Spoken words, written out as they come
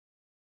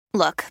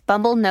Look,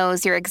 Bumble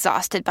knows you're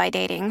exhausted by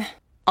dating.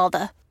 All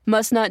the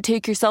must not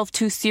take yourself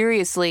too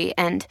seriously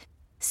and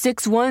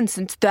 6'1"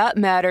 since that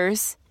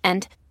matters.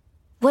 And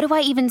what do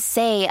I even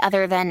say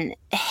other than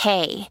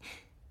hey?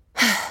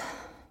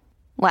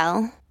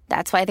 Well,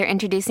 that's why they're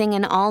introducing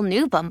an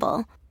all-new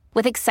Bumble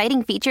with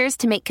exciting features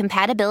to make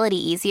compatibility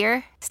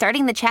easier,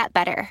 starting the chat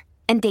better,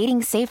 and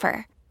dating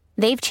safer.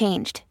 They've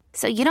changed,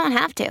 so you don't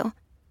have to.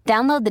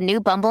 Download the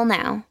new Bumble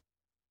now.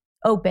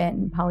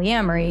 Open,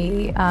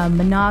 polyamory,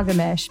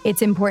 monogamish.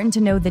 It's important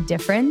to know the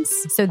difference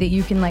so that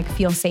you can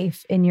feel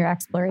safe in your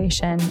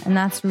exploration. And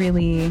that's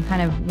really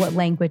kind of what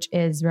language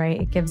is,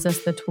 right? It gives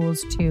us the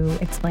tools to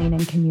explain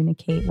and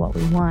communicate what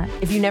we want.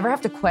 If you never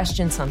have to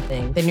question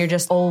something, then you're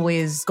just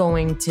always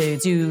going to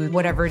do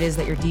whatever it is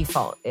that your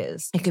default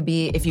is. It could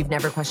be if you've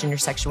never questioned your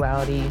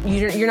sexuality,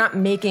 you're not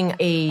making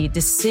a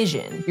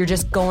decision. You're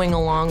just going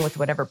along with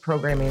whatever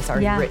programming is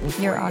already written for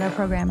you. You're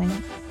auto-programming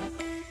it.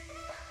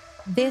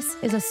 This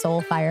is a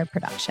Soulfire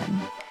production.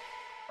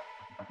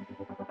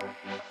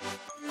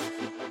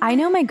 I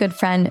know my good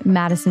friend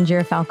Madison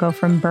Girafalco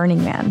from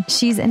Burning Man.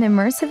 She's an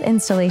immersive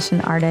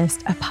installation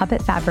artist, a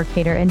puppet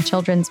fabricator, and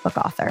children's book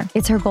author.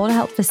 It's her goal to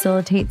help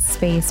facilitate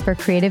space for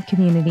creative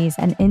communities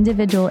and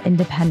individual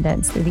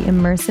independence through the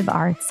immersive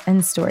arts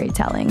and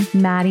storytelling.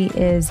 Maddie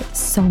is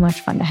so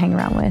much fun to hang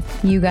around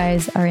with. You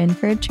guys are in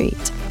for a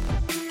treat.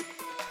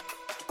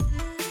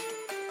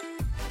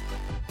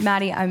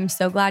 Maddie, I'm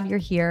so glad you're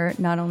here,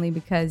 not only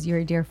because you're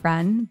a dear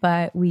friend,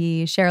 but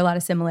we share a lot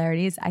of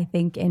similarities, I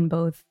think, in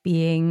both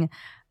being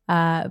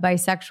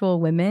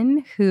bisexual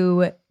women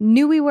who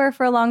knew we were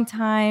for a long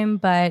time,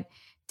 but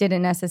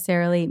didn't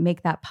necessarily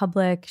make that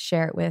public,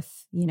 share it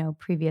with,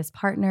 previous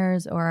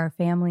partners or our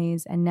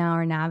families, and now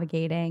are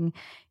navigating,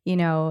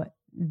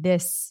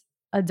 this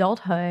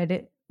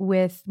adulthood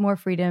with more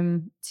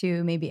freedom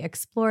to maybe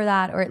explore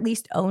that or at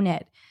least own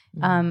it.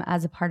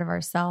 As a part of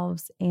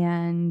ourselves.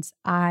 And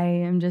I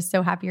am just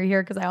so happy you're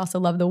here because I also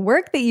love the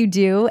work that you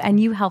do. And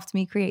you helped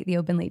me create the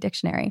Open Late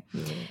Dictionary.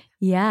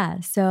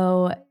 Yeah.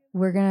 So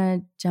we're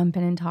going to jump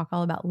in and talk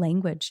all about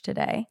language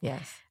today.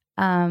 Yes.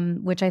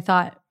 Which I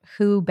thought,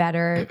 who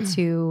better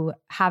to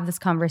have this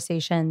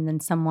conversation than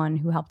someone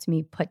who helped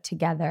me put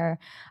together,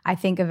 I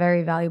think, a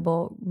very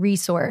valuable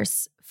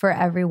resource for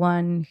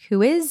everyone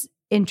who is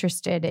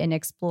interested in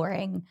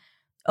exploring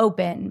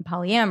open,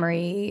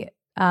 polyamory,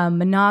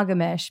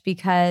 monogamish,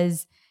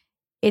 because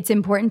it's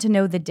important to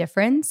know the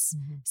difference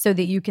so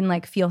that you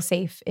can feel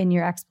safe in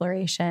your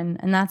exploration.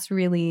 And that's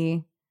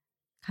really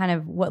kind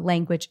of what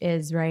language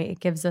is, right? It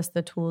gives us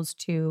the tools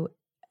to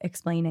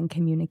explain and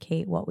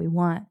communicate what we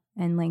want.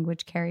 And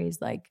language carries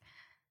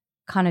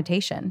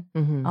connotation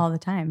all the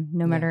time,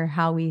 no matter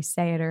how we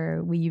say it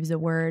or we use a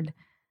word.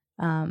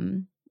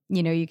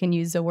 You can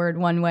use a word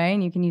one way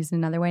and you can use it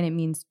another way, and it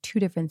means two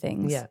different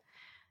things.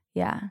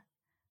 Yeah.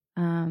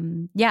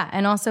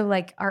 And also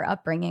our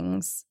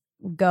upbringings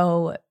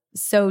go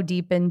so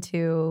deep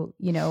into,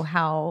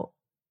 how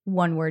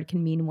one word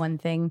can mean one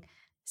thing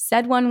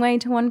said one way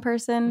to one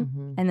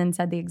person and then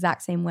said the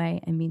exact same way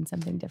and mean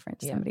something different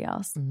to somebody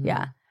else.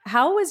 Yeah.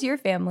 How was your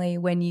family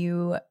when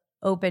you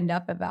opened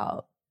up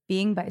about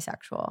being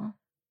bisexual?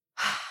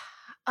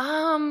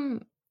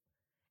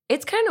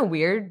 It's kind of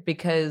weird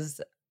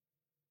because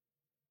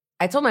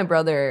I told my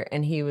brother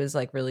and he was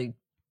really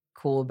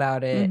cool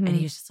about it. And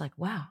he was just like,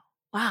 wow.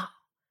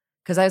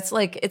 Because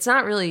it's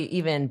not really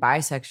even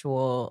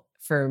bisexual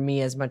for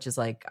me as much as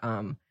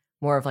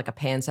more of a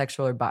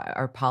pansexual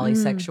or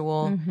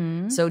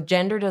polysexual. So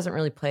gender doesn't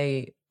really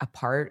play a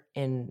part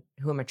in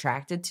who I'm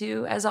attracted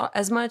to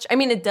as much. I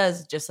mean, it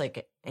does just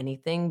like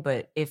anything,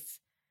 but if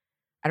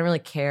I don't really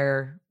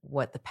care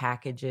what the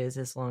package is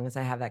as long as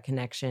I have that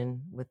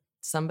connection with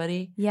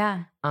somebody.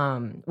 Yeah.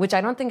 Which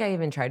I don't think I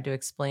even tried to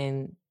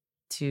explain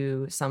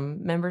to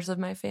some members of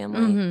my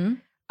family.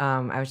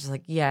 I was just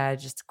like, yeah,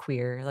 just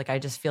queer. I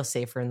just feel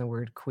safer in the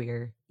word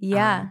queer.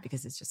 Yeah.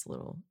 Because it's just a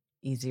little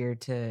easier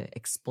to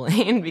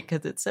explain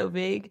because it's so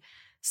vague.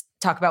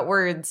 Talk about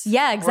words.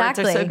 Yeah,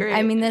 exactly. Words are so great.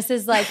 I mean, this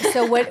is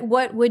so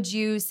what would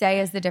you say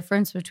is the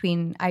difference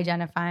between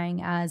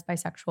identifying as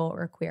bisexual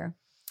or queer?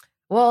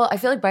 Well, I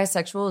feel like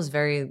bisexual is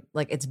very,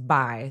 it's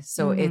bi.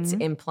 So it's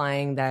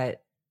implying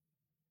that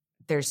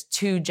there's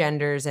two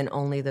genders and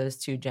only those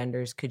two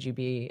genders could you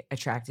be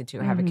attracted to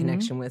or have a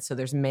connection with. So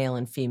there's male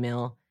and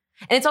female.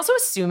 And it's also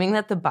assuming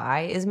that the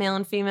bi is male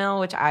and female,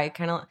 which I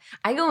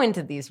go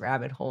into these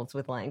rabbit holes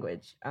with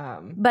language.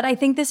 But I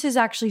think this is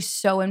actually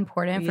so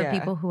important for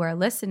people who are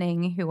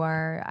listening, who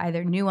are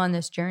either new on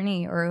this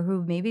journey or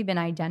who've maybe been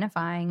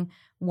identifying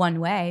one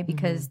way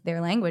because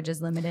their language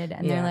is limited.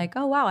 And they're like,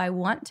 oh, wow, I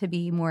want to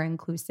be more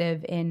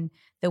inclusive in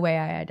the way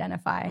I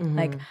identify.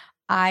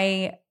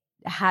 I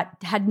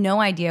had no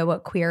idea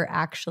what queer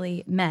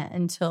actually meant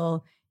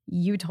until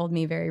you told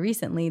me very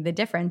recently the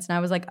difference. And I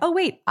was like, oh,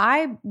 wait,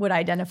 I would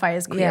identify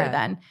as queer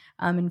then.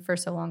 And for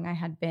so long I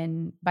had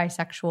been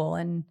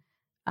bisexual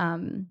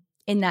and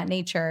in that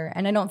nature.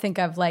 And I don't think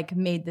I've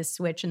made this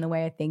switch in the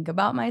way I think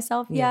about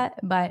myself yet,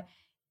 but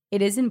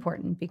it is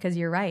important because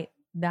you're right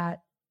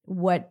that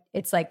what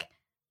it's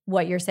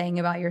what you're saying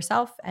about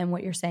yourself and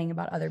what you're saying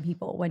about other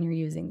people when you're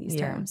using these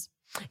terms.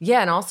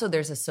 Yeah. And also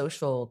there's a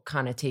social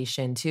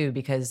connotation too,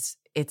 because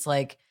it's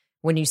like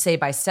when you say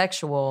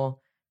bisexual,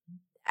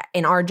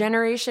 in our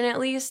generation, at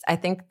least, I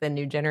think the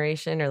new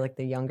generation or like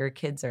the younger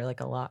kids are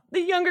like a lot.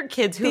 The younger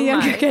kids, who am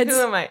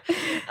I?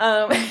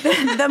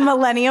 The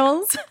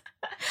millennials.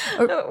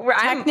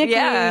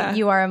 Technically,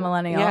 you are a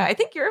millennial. Yeah, I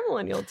think you're a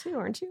millennial too,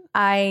 aren't you?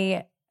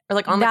 Or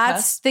like on the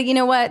cusp? You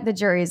know what? The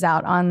jury's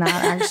out on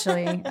that,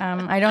 actually.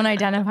 I don't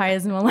identify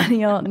as a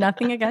millennial.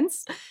 Nothing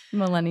against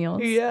millennials.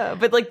 Yeah,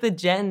 but like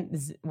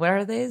the what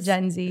are they?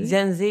 Gen Z.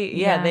 Gen Z.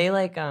 Yeah, they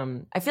like,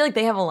 I feel like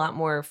they have a lot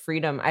more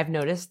freedom. I've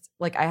noticed,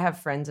 like I have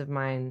friends of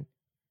mine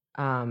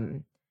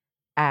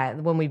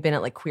when we've been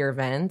at like queer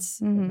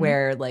events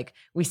where like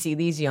we see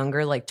these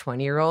younger like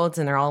 20-year-olds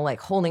and they're all like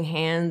holding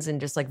hands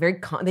and just like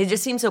they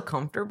just seem so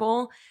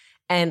comfortable.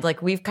 And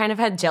like we've kind of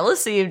had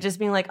jealousy of just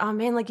being like, oh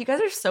man, like you guys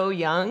are so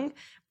young.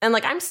 And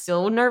like I'm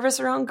still nervous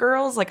around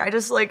girls. Like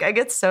I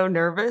get so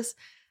nervous.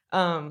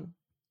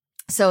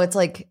 So it's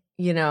like,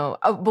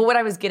 but what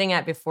I was getting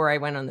at before I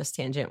went on this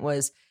tangent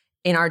was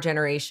in our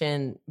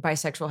generation,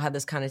 bisexual had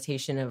this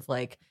connotation of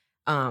like,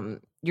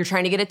 you're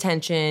trying to get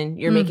attention,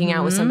 you're making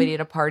out with somebody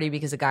at a party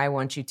because a guy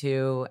wants you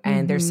to,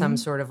 and there's some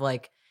sort of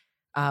like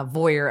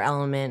voyeur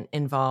element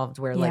involved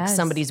where like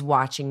somebody's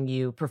watching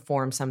you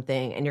perform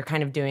something and you're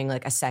kind of doing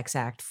like a sex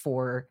act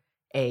for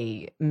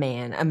a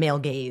male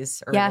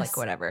gaze or like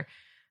whatever.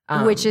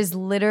 Which is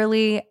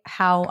literally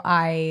how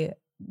I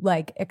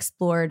like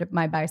explored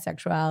my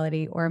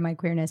bisexuality or my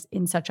queerness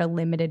in such a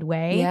limited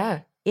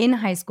way in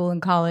high school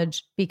and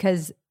college,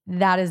 because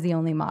that is the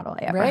only model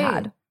I ever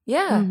had.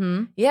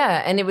 Yeah.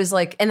 Yeah. And it was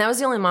like, and that was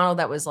the only model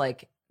that was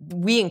like,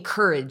 we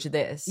encourage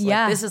this.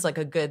 Like, this is like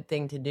a good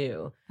thing to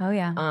do. Oh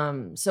yeah.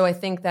 So I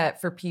think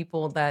that for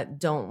people that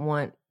don't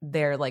want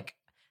their like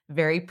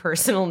very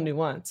personal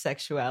nuanced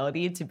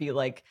sexuality to be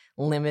like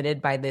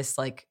limited by this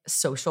like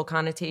social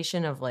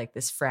connotation of like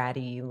this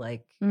fratty,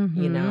 like,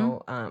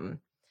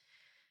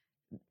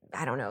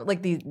 I don't know,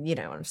 like you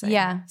know what I'm saying?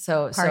 Yeah.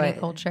 So party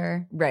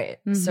culture. Right.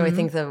 So I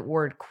think the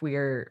word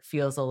queer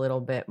feels a little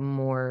bit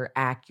more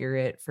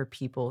accurate for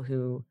people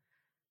who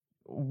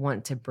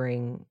want to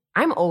bring,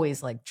 I'm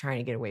always like trying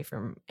to get away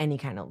from any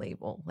kind of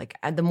label. Like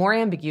the more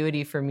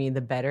ambiguity for me,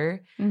 the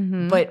better.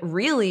 But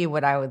really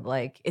what I would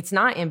like, it's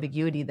not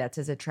ambiguity that's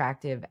as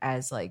attractive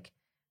as like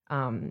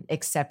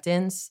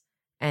acceptance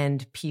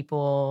and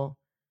people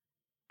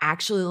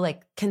actually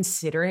like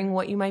considering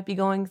what you might be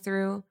going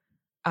through.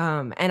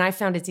 And I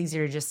found it's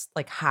easier to just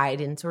like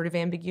hide in sort of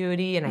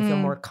ambiguity, and I feel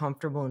more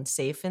comfortable and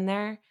safe in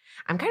there.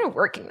 I'm kind of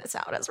working this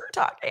out as we're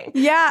talking.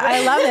 Yeah,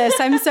 I love this.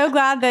 I'm so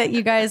glad that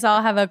you guys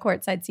all have a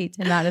courtside seat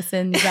to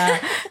Madison's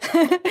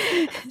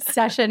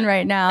session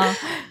right now.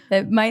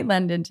 It might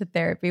lend into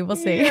therapy. We'll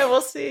see. Yeah,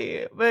 we'll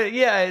see. But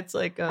yeah, it's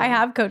like I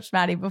have coached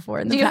Maddie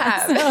before in the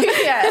have. past. So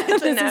yeah,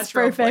 it's this is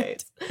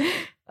perfect.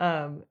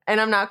 And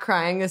I'm not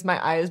crying as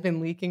my eye has been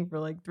leaking for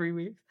like 3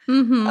 weeks.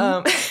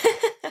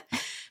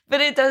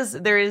 But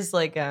there is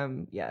like,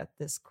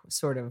 this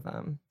sort of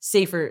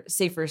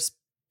safer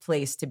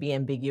place to be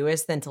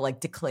ambiguous than to like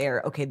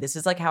declare, okay, this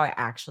is like how I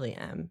actually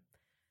am.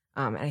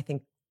 And I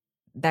think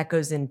that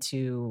goes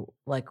into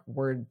like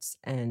words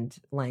and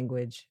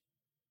language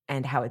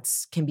and how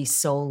can be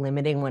so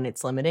limiting when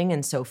it's limiting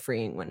and so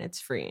freeing when it's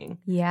freeing.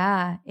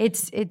 Yeah,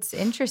 it's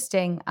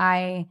interesting.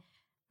 I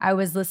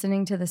was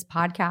listening to this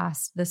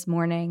podcast this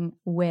morning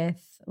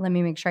with, let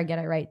me make sure I get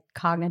it right,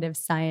 cognitive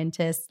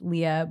scientist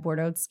Leah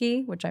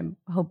Bordotsky, which I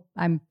hope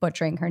I'm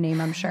butchering her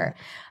name, I'm sure.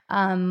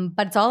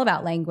 But it's all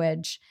about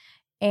language.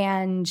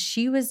 And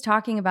she was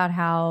talking about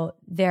how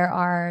there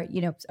are,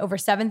 over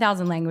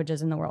 7,000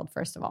 languages in the world,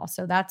 first of all.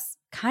 So that's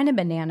kind of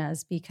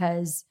bananas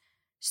because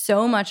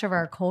so much of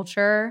our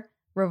culture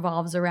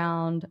revolves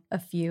around a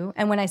few.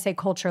 And when I say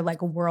culture,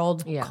 like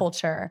world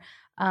culture.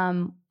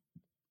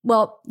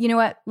 Well, you know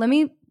what? Let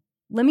me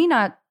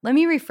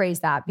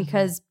rephrase that,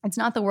 because it's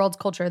not the world's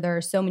culture. There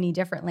are so many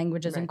different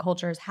languages and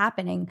cultures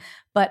happening,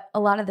 but a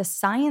lot of the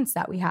science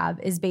that we have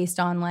is based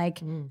on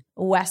like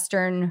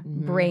Western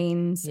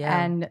brains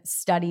and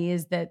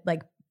studies that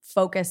like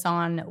focus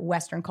on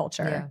Western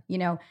culture,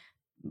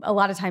 a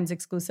lot of times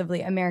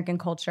exclusively American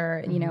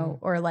culture,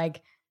 or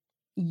like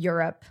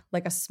Europe,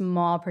 like a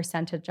small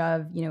percentage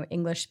of,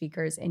 English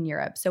speakers in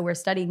Europe. So we're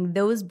studying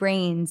those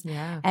brains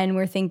and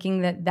we're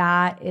thinking that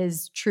that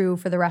is true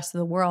for the rest of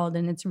the world.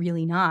 And it's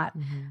really not.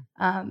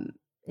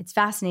 It's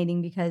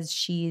fascinating because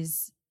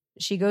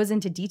she goes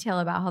into detail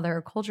about how there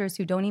are cultures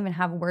who don't even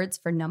have words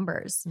for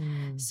numbers.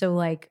 So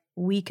like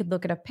we could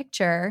look at a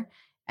picture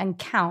and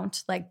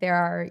count, like there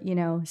are,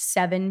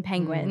 7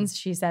 penguins,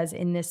 she says,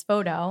 in this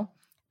photo.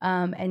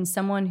 And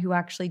someone who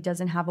actually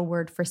doesn't have a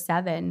word for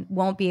 7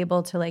 won't be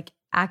able to like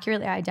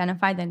accurately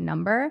identify the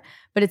number,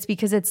 but it's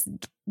because it's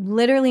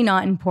literally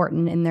not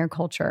important in their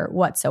culture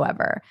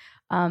whatsoever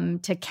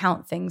to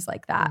count things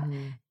like that.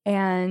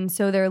 And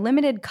so they're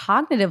limited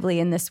cognitively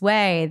in this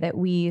way that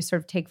we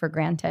sort of take for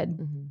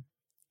granted.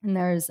 And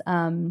there's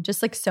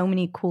just like so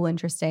many cool,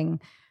 interesting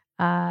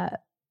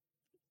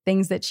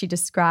things that she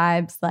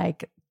describes.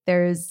 Like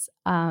there's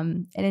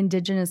an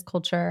indigenous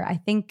culture, I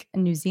think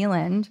in New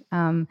Zealand,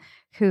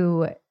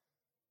 who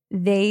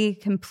they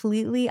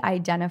completely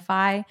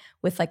identify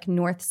with like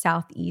north,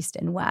 south, east,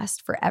 and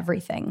west for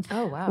everything.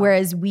 Oh, wow.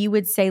 Whereas we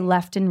would say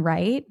left and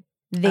right,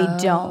 they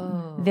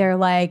don't. They're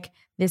like,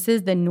 this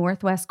is the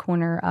northwest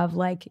corner of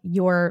like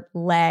your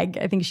leg,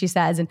 I think she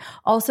says. And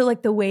also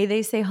like the way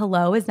they say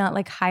hello is not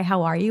like, hi,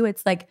 how are you?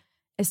 It's like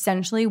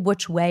essentially,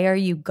 which way are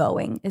you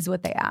going is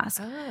what they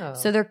ask. Oh.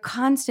 So they're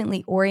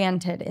constantly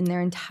oriented in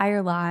their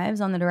entire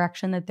lives on the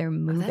direction that they're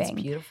moving. That's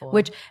beautiful.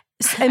 Which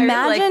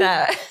imagine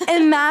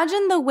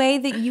the way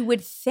that you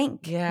would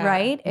think,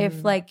 right?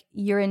 If like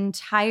your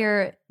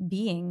entire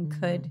being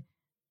could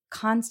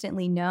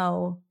constantly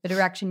know the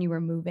direction you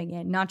were moving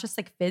in, not just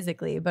like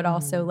physically, but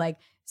also like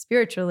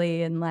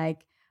spiritually, and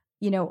like,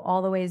 you know,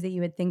 all the ways that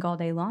you would think all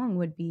day long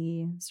would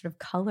be sort of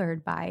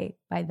colored by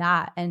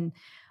that. And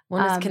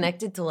one is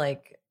connected to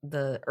like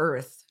the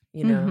earth,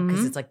 you know,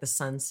 because it's like the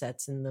sun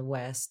sets in the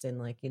west, and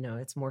like, you know,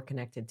 it's more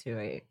connected to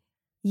it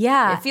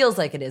feels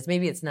like it is.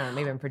 Maybe it's not.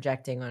 Maybe I'm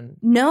projecting on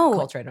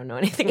culture I don't know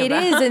anything about. It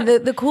is. And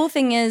the cool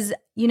thing is,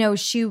 you know,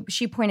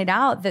 she pointed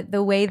out that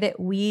the way that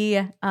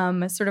we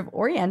sort of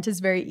orient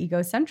is very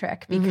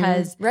egocentric,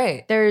 because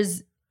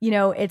there's, you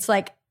know, it's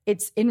like,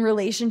 it's in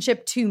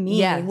relationship to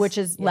me, which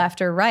is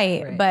left or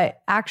right.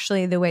 But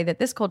actually the way that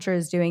this culture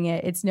is doing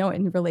it, it's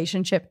in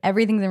relationship.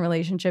 Everything's in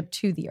relationship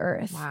to the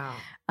earth.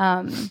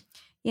 Wow.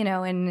 You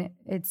know, and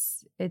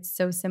it's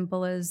so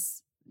simple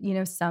as, you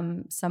know,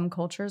 some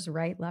cultures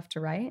right, left to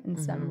right, and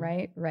some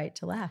right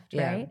to left,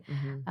 right?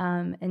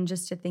 And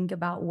just to think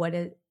about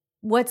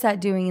what's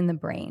that doing in the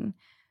brain.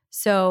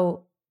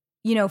 So,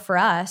 you know, for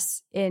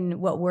us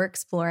in what we're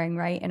exploring,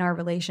 right, in our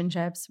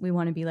relationships, we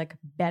want to be like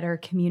better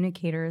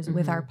communicators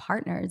with our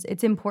partners.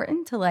 It's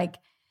important to like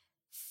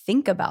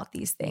think about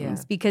these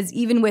things because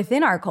even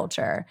within our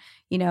culture,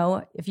 you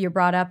know, if you're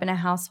brought up in a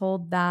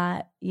household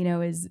that, you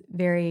know, is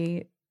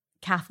very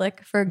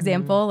Catholic, for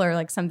example, or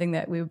like something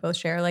that we would both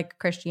share, like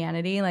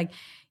Christianity, like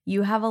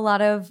you have a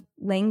lot of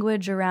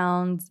language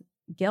around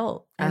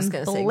guilt and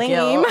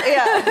blame. Guilt.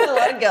 Yeah, a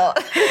lot of guilt.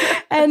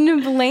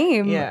 And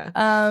blame. Yeah.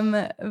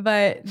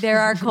 But there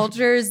are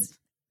cultures,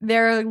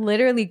 there are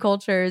literally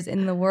cultures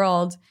in the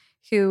world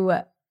who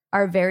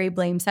are very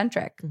blame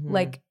centric.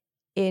 Like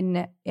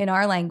in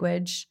our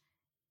language,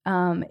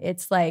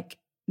 it's like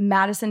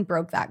Madison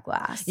broke that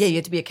glass. Yeah, you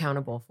have to be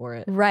accountable for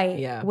it. Right.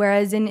 Yeah.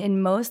 Whereas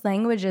in most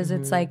languages,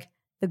 it's like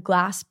the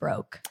glass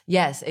broke.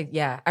 Yes.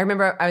 I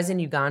remember I was in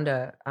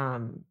Uganda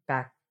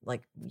back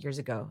like years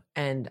ago,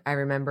 and I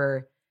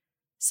remember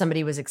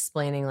somebody was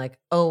explaining like,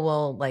 oh,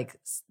 well, like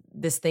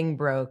this thing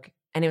broke,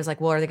 and it was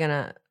like, well, are they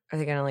gonna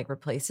like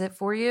replace it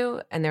for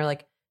you? And they're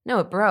like, no,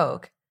 it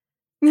broke.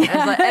 And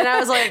I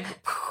was like,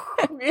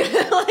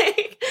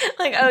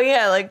 like, oh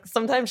yeah, like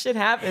sometimes shit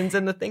happens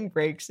and the thing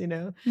breaks, you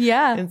know?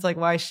 Yeah. And it's like,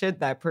 why should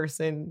that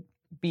person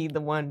be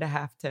the one to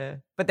have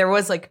to? But there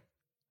was like,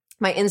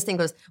 my instinct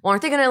was, well,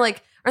 aren't they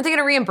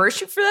gonna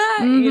reimburse you for that?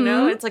 You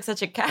know, it's like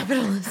such a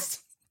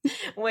capitalist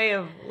way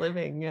of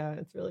living. Yeah,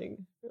 it's really,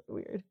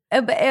 really weird.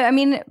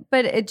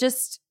 But it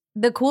just,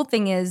 the cool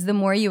thing is the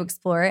more you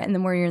explore it and the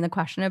more you're in the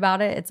question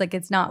about it, it's like,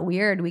 it's not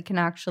weird. We can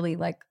actually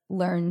like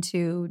learn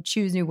to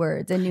choose new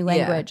words and new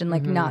language and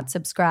like not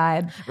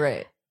subscribe.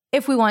 Right.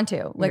 If we want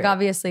to. Like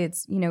obviously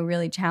it's, you know,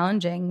 really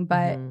challenging,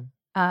 but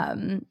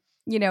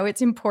you know,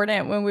 it's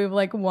important when we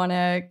like want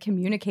to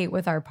communicate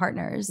with our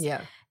partners.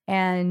 Yeah.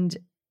 And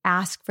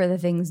ask for the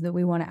things that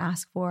we want to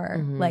ask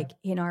for, like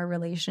in our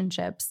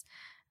relationships.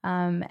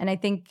 And I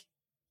think,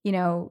 you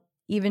know,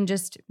 even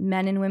just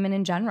men and women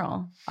in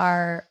general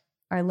are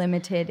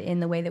limited in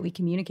the way that we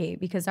communicate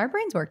because our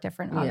brains work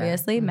different,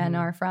 obviously. Men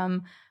are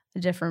from a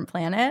different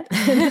planet.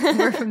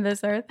 We're from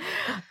this earth.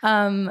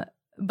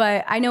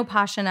 But I know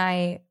Pasha and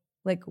I,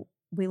 like,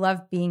 we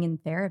love being in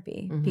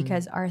therapy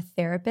because our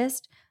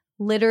therapist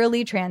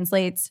literally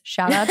translates.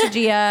 Shout out to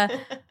Gia.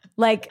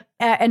 Like,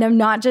 and I'm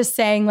not just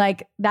saying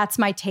like, that's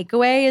my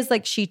takeaway is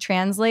like, she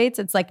translates.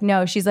 It's like,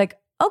 no, she's like,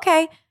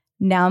 okay,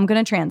 now I'm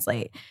going to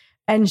translate.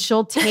 And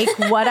she'll take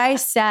what I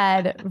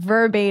said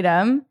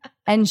verbatim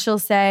and she'll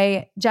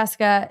say,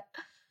 Jessica,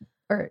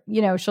 or,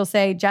 you know, she'll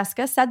say,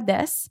 Jessica said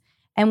this.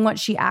 And what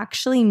she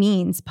actually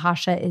means,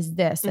 Pasha, is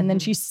this. And then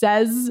she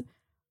says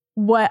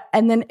what,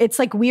 and then it's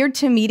like weird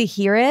to me to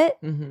hear it,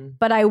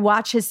 but I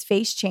watch his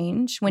face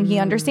change when he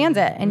understands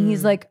it. And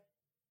he's like,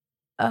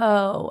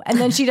 oh, and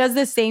then she does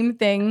the same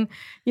thing,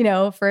 you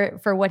know,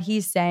 for what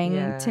he's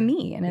saying to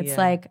me. And it's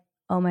like,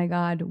 oh my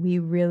God, we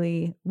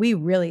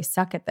really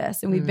suck at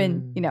this. And we've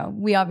been, you know,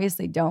 we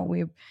obviously don't.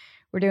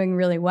 We're doing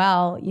really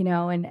well, you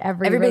know, and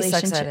everybody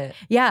relationship. Sucks at it.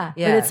 Yeah.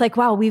 But it's like,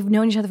 wow, we've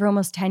known each other for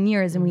almost 10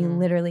 years and we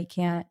literally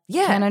can't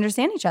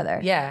understand each other.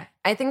 Yeah.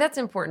 I think that's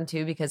important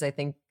too, because I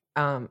think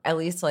at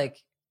least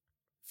like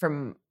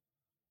from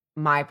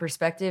my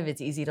perspective,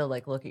 it's easy to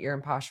like look at your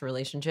imposter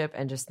relationship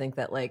and just think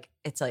that like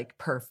it's like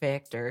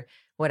perfect or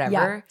whatever.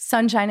 Yeah.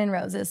 Sunshine and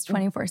roses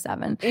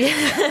 24/7.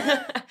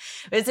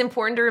 It's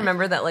important to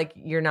remember that like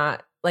you're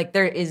not like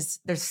there's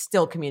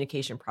still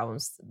communication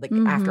problems like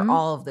after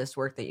all of this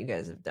work that you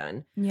guys have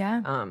done.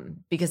 Yeah.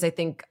 Because I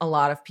think a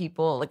lot of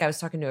people, like I was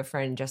talking to a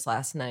friend just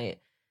last night,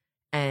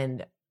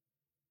 and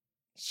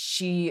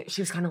she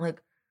was kind of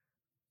like,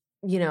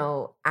 you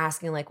know,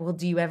 asking like, well,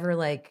 do you ever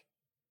like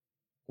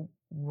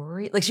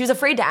worry? Like she was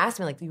afraid to ask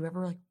me, like, do you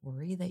ever like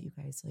worry that you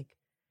guys like,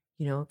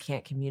 you know,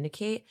 can't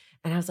communicate?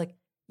 And I was like,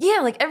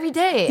 yeah, like every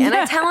day. And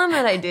I tell him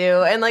that I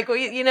do. And like,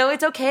 you know,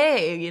 it's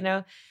okay. You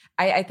know,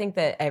 I think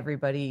that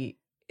everybody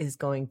is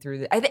going through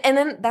that. And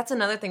then that's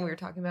another thing we were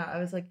talking about. I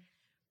was like,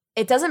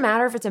 it doesn't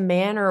matter if it's a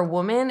man or a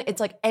woman. It's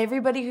like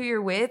everybody who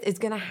you're with is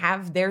going to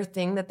have their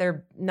thing that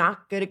they're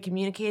not good at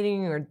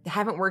communicating or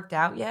haven't worked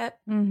out yet.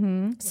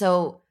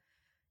 So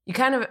you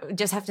kind of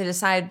just have to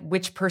decide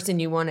which person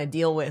you want to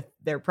deal with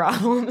their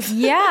problems.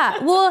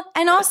 Yeah. Well,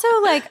 and also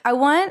like, I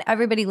want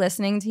everybody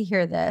listening to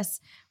hear this.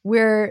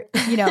 We're,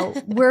 you know,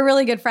 we're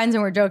really good friends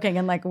and we're joking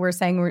and like we're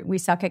saying we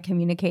suck at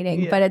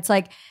communicating, but it's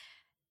like,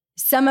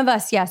 some of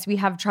us, yes, we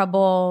have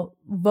trouble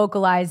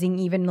vocalizing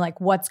even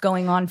like what's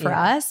going on for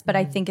us. But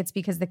I think it's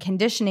because the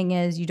conditioning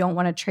is you don't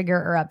want to trigger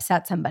or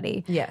upset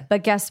somebody. Yeah.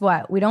 But guess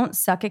what? We don't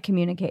suck at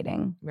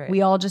communicating. Right.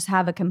 We all just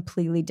have a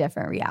completely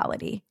different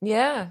reality.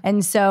 Yeah.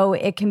 And so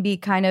it can be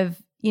kind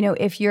of, you know,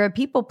 if you're a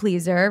people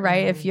pleaser,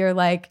 right? If you're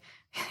like,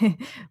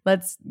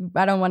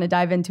 I don't want to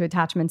dive into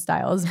attachment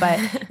styles, but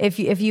if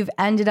you've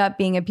ended up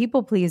being a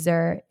people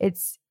pleaser,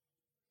 it's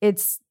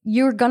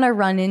you're going to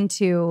run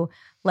into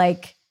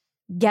like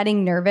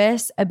getting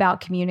nervous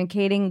about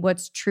communicating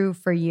what's true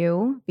for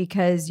you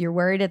because you're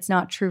worried it's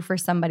not true for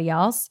somebody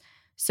else.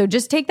 So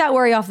just take that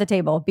worry off the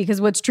table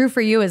because what's true for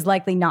you is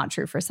likely not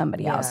true for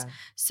somebody else.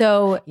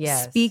 So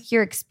speak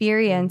your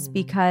experience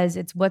because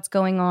it's what's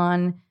going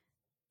on.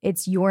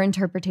 It's your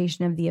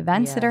interpretation of the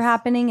events that are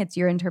happening. It's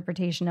your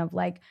interpretation of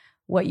like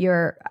what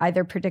you're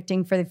either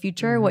predicting for the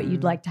future, what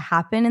you'd like to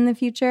happen in the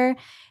future.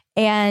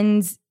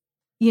 And,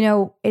 you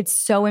know, it's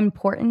so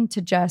important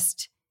to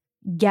just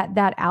get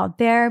that out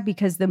there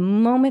because the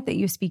moment that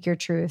you speak your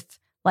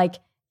truth, like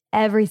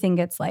everything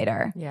gets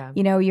lighter. Yeah.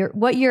 You know,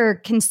 what you're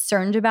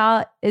concerned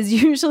about is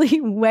usually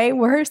way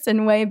worse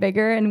and way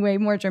bigger and way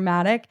more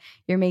dramatic.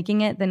 You're making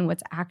it than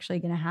what's actually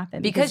going to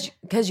happen. Because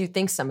you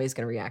think somebody's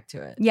going to react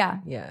to it. Yeah.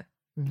 Yeah.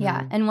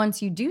 Yeah. And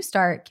once you do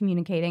start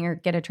communicating or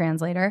get a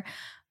translator,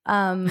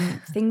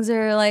 things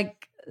are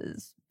like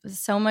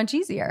so much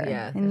easier.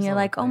 Yeah. And you're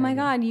like, oh my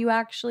God, you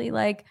actually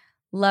like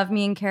love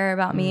me and care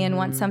about me and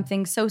want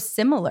something so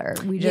similar.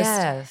 We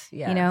just,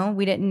 you know,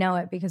 we didn't know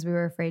it because we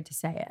were afraid to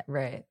say it.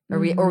 Right.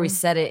 Or we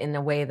said it in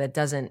a way that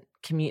doesn't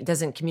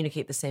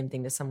communicate the same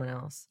thing to someone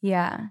else.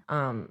 Yeah.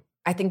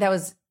 I think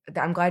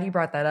I'm glad you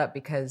brought that up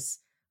because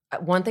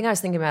one thing I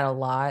was thinking about a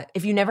lot,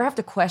 if you never have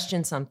to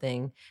question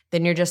something,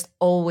 then you're just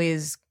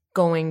always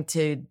going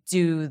to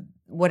do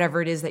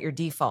whatever it is that your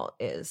default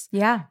is.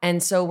 Yeah.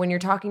 And so when you're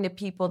talking to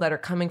people that are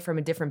coming from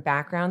a different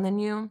background than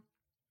you,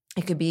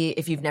 it could be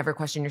if you've never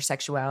questioned your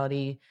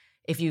sexuality,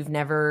 if you've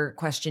never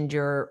questioned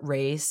your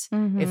race,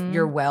 if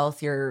your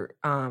wealth, your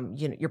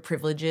your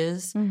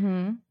privileges,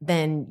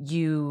 then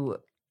you're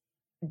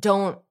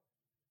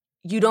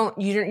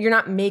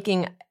not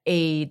making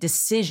a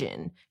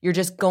decision. You're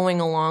just going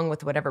along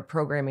with whatever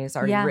programming is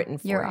already written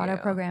for you. You're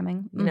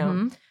auto-programming. You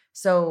know?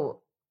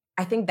 So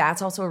I think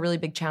that's also a really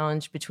big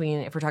challenge between,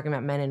 if we're talking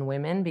about men and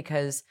women,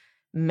 because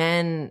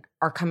men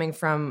are coming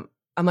from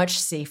a much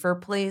safer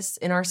place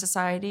in our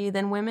society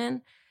than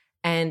women.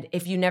 And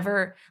if you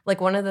never, like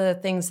one of the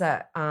things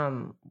that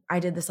I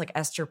did this like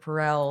Esther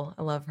Perel,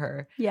 I love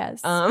her.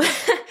 Yes.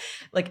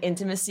 Like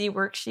intimacy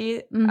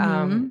worksheet.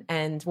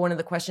 And one of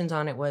the questions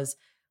on it was,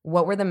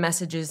 what were the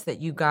messages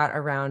that you got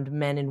around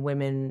men and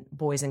women,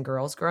 boys and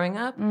girls growing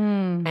up?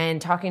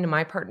 And talking to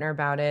my partner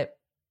about it,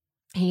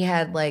 he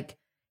hadn't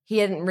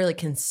really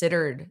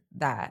considered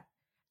that.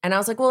 And I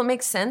was like, well, it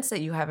makes sense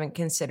that you haven't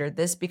considered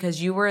this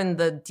because you were in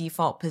the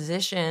default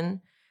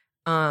position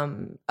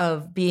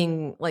of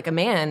being like a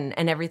man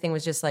and everything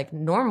was just like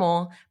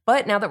normal.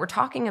 But now that we're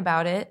talking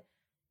about it,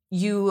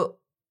 you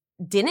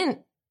didn't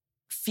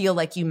feel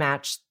like you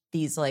matched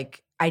these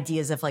like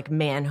ideas of like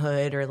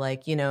manhood or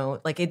like, you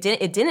know, like it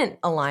didn't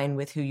align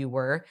with who you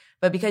were.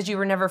 But because you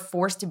were never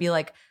forced to be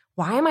like,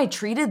 why am I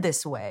treated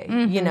this way?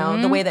 You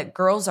know, the way that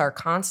girls are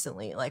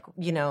constantly like,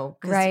 you know,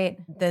 right.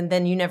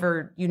 Then you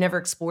never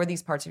explore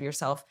these parts of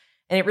yourself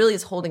and it really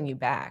is holding you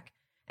back.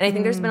 And I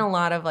think there's been a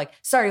lot of like,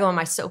 sorry to go on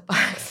my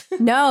soapbox.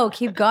 No,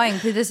 keep going.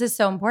 This is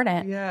so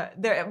important. Yeah.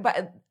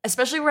 But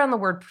especially around the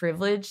word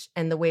privilege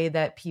and the way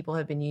that people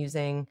have been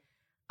using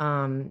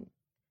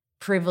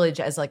privilege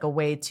as like a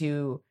way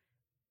to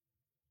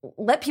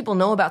let people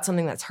know about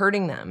something that's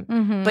hurting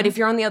them. But if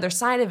you're on the other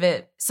side of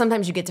it,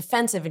 sometimes you get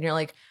defensive and you're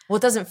like, well,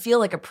 it doesn't feel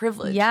like a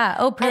privilege. Yeah.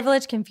 Oh,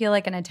 privilege can feel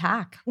like an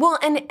attack. Well,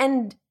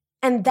 and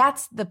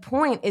that's the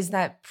point, is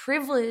that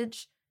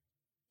privilege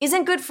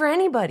isn't good for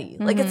anybody.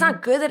 Like it's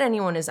not good that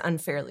anyone is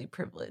unfairly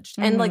privileged.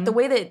 And like the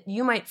way that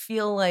you might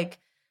feel like,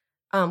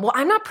 well,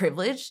 I'm not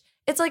privileged.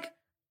 It's like,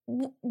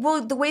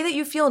 well, the way that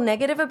you feel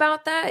negative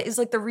about that is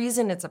like the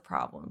reason it's a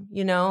problem,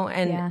 you know?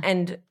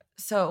 And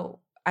so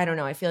I don't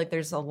know. I feel like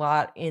there's a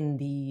lot in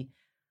the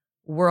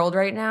world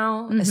right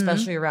now,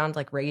 especially around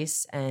like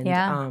race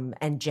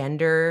and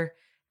gender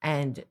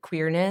and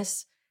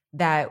queerness,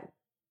 that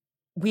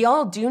we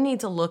all do need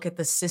to look at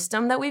the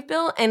system that we've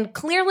built. And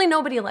clearly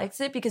nobody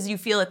likes it because you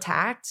feel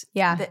attacked.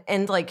 Yeah.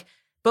 And like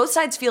both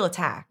sides feel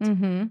attacked.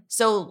 Mm-hmm.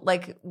 So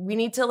like we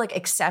need to like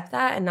accept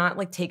that and not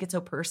like take it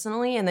so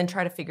personally, and then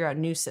try to figure out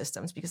new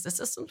systems, because the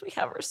systems we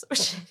have are so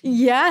shitty.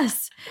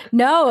 Yes.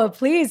 No,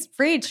 please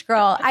preach,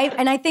 girl.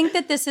 I think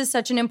that this is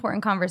such an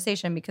important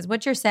conversation, because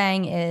what you're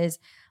saying is,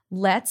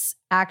 let's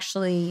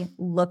actually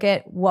look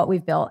at what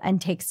we've built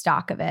and take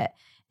stock of it.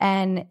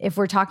 And if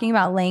we're talking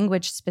about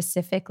language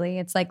specifically,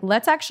 it's like,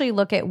 let's actually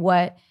look at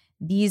what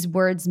these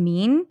words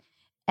mean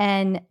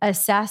and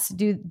assess,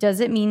 does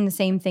it mean the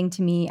same thing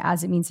to me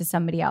as it means to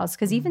somebody else?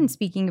 Because even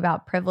speaking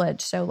about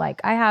privilege, so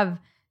like I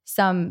have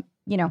some,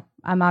 you know,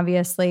 I'm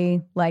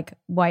obviously like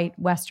white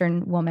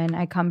Western woman.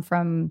 I come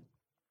from,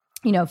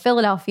 you know,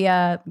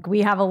 Philadelphia.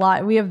 We have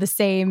the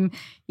same,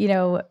 you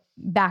know,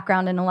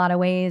 background in a lot of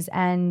ways.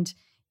 And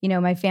you know,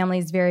 my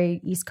family's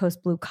very East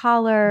Coast blue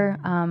collar,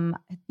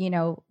 you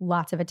know,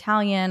 lots of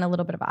Italian, a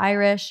little bit of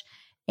Irish,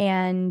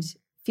 and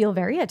feel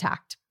very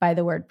attacked by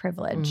the word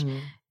privilege.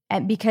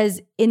 And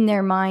because in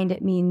their mind,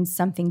 it means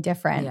something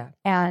different. Yeah.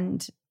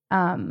 And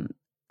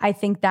I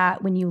think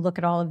that when you look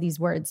at all of these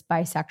words,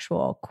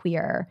 bisexual,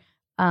 queer,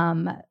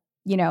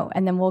 you know,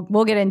 and then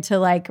we'll get into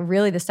like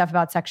really the stuff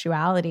about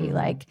sexuality,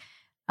 like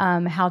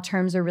how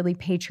terms are really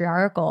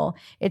patriarchal.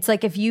 It's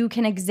like, if you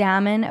can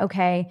examine,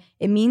 okay,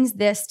 it means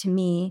this to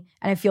me,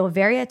 and I feel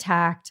very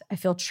attacked, I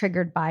feel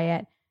triggered by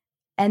it,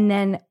 and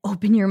then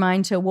open your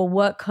mind to, well,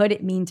 what could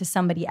it mean to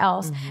somebody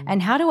else?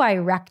 And how do I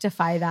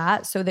rectify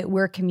that so that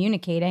we're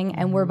communicating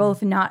and we're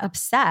both not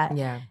upset?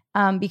 Yeah.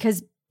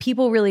 Because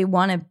people really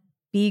want to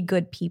be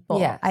good people.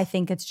 Yes. I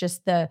think it's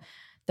just the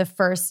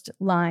first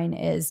line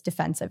is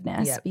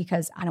defensiveness,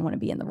 because I don't want to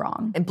be in the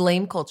wrong. And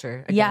blame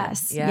culture. Again.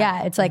 Yes.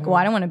 Yeah. It's like, well,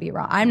 I don't want to be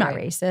wrong. I'm not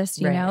racist.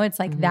 You know, it's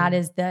like that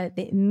is the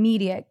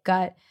immediate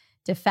gut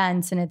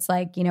defense. And it's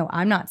like, you know,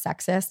 I'm not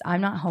sexist.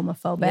 I'm not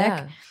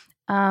homophobic.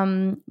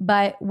 Yeah.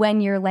 But when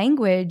your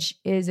language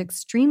is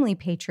extremely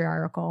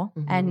patriarchal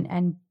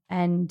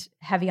and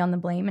heavy on the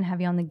blame and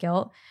heavy on the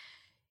guilt,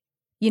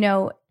 you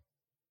know,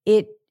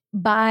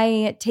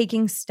 by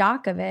taking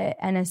stock of it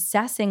and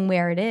assessing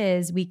where it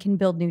is, we can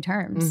build new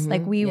terms.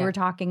 Like we were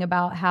talking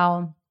about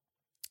how,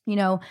 you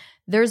know,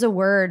 there's a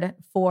word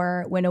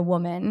for when a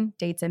woman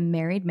dates a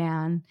married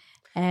man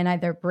and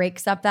either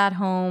breaks up that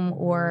home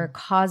or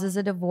causes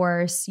a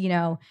divorce. You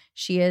know,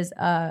 she is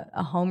a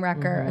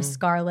homewrecker, a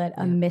scarlet,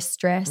 a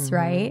mistress,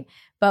 right?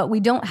 But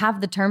we don't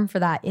have the term for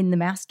that in the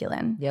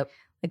masculine. Yep.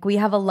 Like we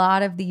have a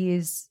lot of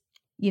these,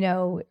 you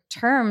know,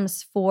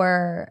 terms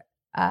for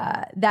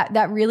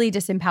that really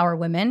disempower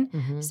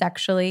women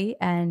sexually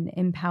and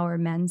empower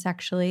men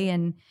sexually.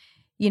 And,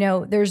 you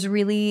know, there's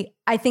really,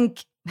 I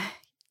think,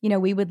 you know,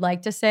 we would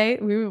like to say,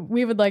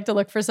 we would like to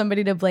look for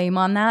somebody to blame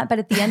on that. But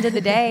at the end of the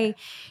day,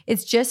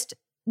 it's just,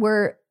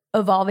 we're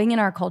evolving in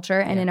our culture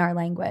and in our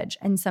language.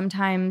 And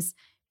sometimes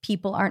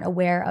people aren't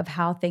aware of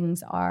how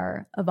things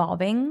are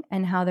evolving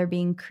and how they're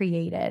being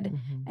created.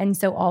 And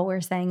so all we're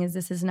saying is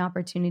this is an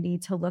opportunity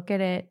to look at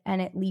it and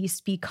at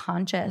least be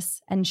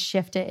conscious and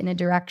shift it in a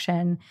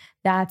direction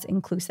that's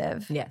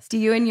inclusive. Yes. Do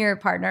you and your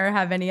partner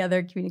have any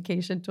other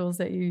communication tools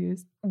that you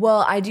use?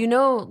 Well, I do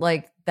know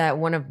like that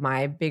one of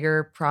my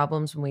bigger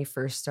problems when we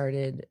first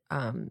started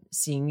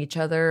seeing each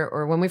other,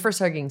 or when we first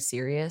started getting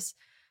serious,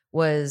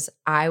 was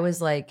I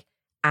was like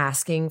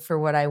asking for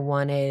what I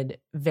wanted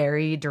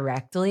very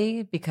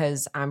directly,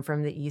 because I'm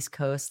from the East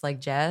Coast like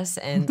Jess,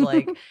 and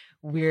like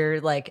we're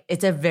like,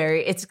 it's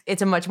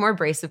a much more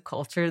abrasive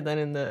culture than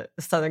in the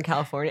Southern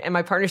California, and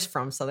my partner's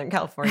from Southern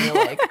California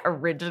like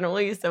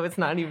originally, so it's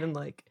not even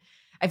like,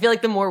 I feel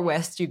like the more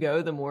west you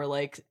go, the more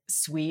like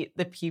sweet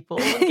the people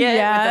get with the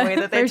way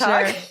that they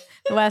talk. Sure.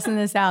 The West and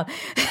the South.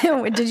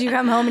 Did you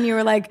come home and you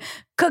were like,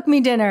 cook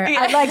me dinner.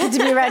 I'd like it to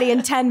be ready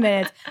in 10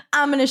 minutes.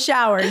 I'm going to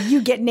shower.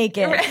 You get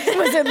naked.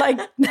 Was it like?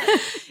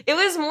 It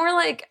was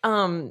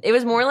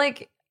more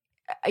like,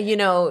 you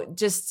know,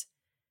 just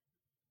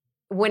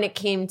when it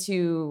came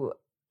to,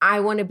 I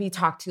want to be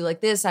talked to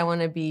like this. I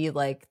want to be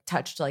like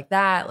touched like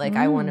that. Like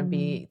I want to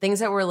be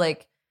things that were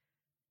like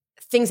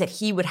things that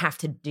he would have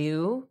to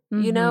do,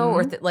 you know,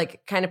 or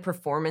like kind of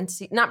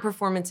performance, not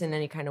performance in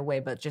any kind of way,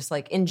 but just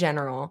like in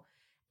general.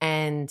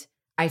 And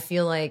I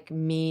feel like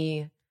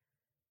me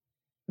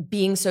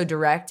being so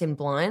direct and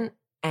blunt,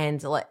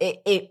 and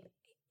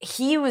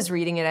he was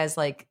reading it as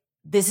like,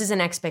 this is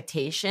an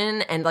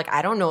expectation. And like,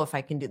 I don't know if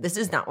I can do, this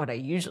is not what I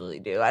usually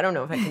do. I don't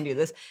know if I can do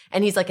this.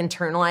 And he's like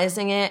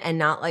internalizing it and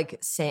not like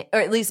saying,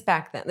 or at least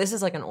back then, this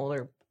is like an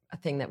older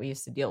thing that we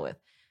used to deal with.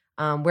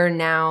 Where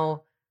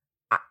now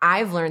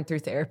I've learned through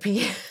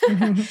therapy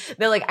that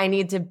like, I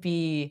need to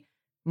be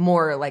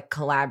more like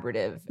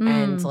collaborative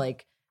and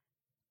like,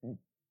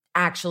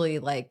 actually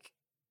like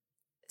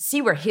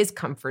see where his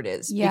comfort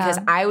is, because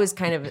I was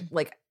kind of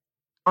like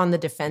on the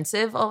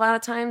defensive a lot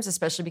of times,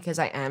 especially because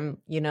I am,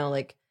 you know,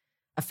 like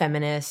a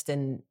feminist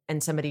and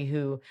somebody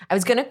who I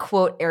was going to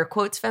quote air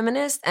quotes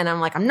feminist, and I'm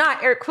like, I'm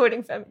not air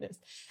quoting feminist.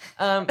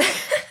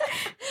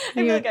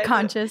 You're like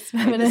conscious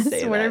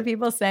feminist. What are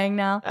people saying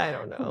now? I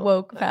don't know.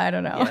 Woke. I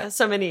don't know. Yeah,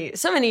 so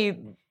many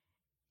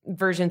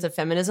versions of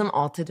feminism,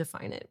 all to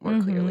define it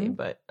more clearly.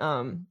 But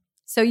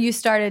so you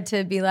started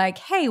to be like,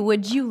 hey,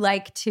 would you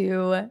like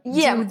to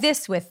do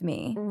this with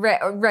me?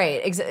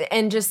 Right.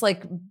 And just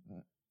like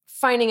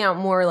finding out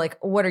more, like,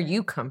 what are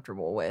you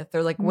comfortable with?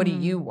 Or like, what do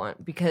you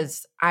want?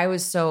 Because I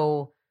was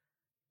so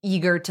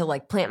eager to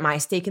like plant my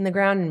stake in the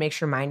ground and make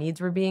sure my needs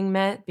were being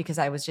met, because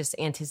I was just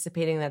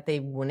anticipating that they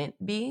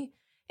wouldn't be,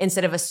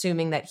 instead of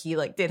assuming that he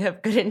like did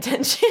have good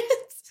intentions.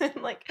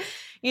 And like,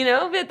 you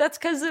know, but that's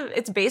because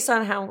it's based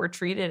on how we're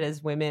treated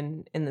as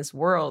women in this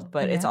world.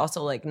 But it's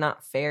also like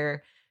not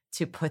fair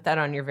to put that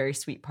on your very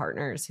sweet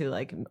partners who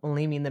like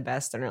only mean the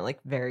best and are like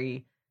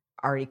very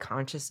already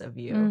conscious of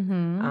you.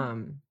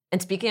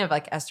 And speaking of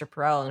like Esther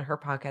Perel and her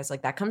podcast,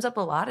 like that comes up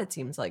a lot, it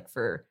seems like,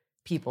 for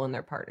people and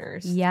their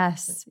partners.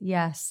 Yes.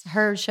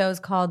 Her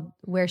show's called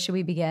Where Should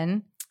We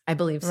Begin? I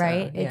believe so.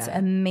 Right? It's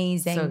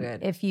amazing. So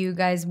good. If you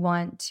guys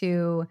want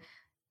to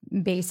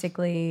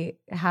basically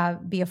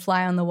be a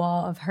fly on the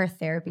wall of her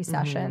therapy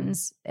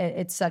sessions,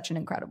 it's such an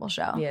incredible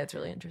show. Yeah, it's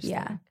really interesting.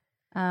 Yeah.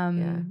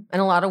 And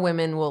a lot of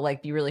women will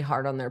like be really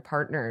hard on their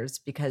partners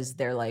because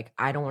they're like,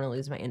 I don't want to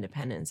lose my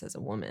independence as a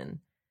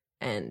woman.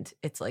 And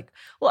it's like,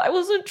 well, I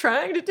wasn't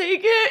trying to take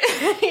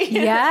it.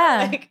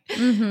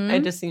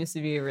 It just seems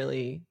to be a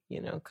really,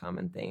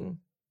 common thing.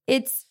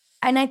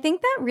 And I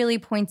think that really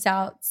points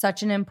out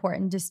such an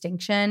important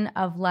distinction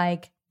of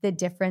like the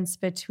difference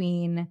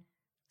between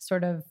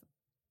sort of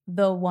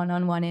the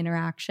one-on-one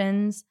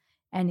interactions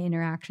and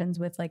interactions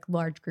with like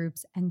large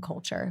groups and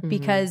culture.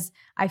 Because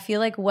I feel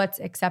like what's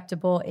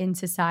acceptable in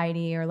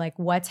society, or like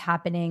what's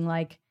happening,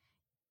 like,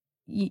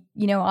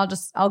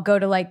 I'll go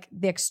to like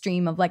the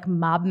extreme of like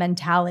mob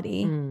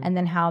mentality and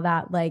then how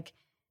that like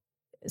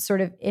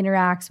sort of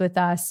interacts with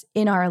us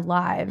in our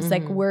lives.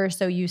 Like we're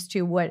so used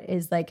to what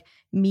is like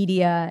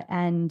media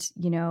and,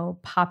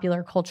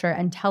 popular culture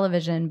and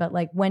television. But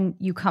like when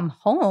you come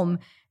home,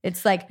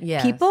 it's like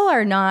people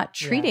are not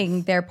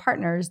treating their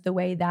partners the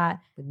way that,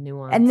 with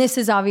nuance. And this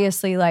is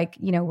obviously like,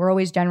 we're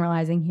always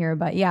generalizing here,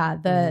 but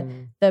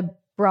the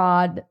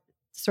broad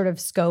sort of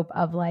scope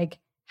of like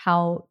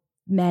how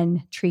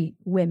men treat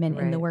women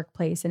in the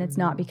workplace. And it's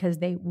not because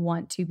they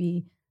want to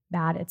be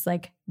bad. It's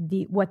like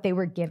what they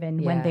were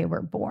given when they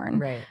were born.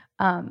 Right.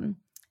 And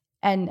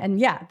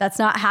that's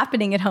not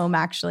happening at home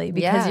actually,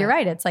 because you're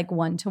right. It's like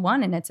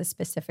 1-to-1 and it's a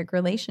specific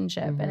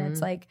relationship. And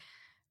it's like,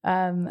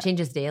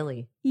 changes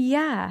daily.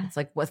 Yeah. It's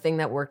like what thing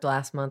that worked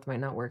last month might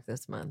not work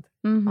this month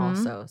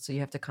also. So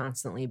you have to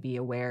constantly be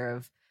aware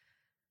of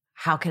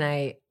how can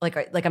I like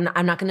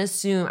I'm not going to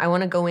assume. I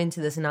want to go into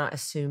this not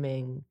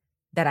assuming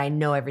that I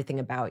know everything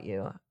about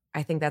you.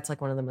 I think that's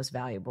like one of the most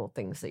valuable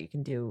things that you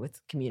can do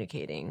with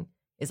communicating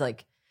is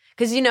like,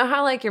 because you know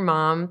how like your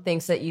mom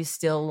thinks that you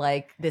still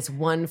like this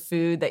one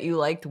food that you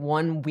liked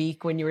 1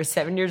 week when you were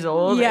 7 years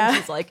old. Yeah. And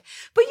she's like,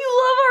 but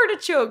you love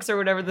artichokes or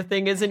whatever the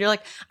thing is. And you're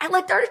like, I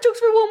liked artichokes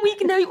for 1 week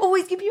and now you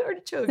always give me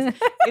artichokes.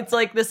 It's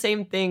like the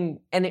same thing.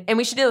 And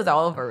we should do it with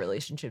all of our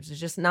relationships. It's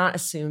just not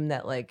assume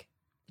that like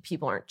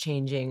people aren't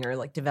changing or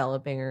like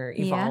developing or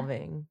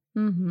evolving.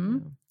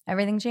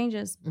 Everything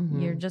changes.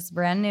 You're just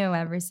brand new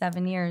every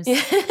 7 years.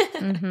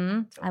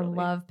 Totally. I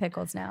love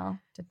pickles now.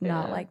 Did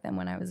not like them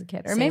when I was a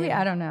kid. Or maybe,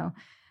 I don't know.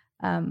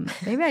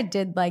 Maybe I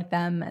did like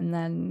them and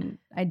then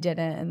I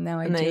didn't. And now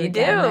I do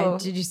again.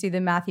 Did you see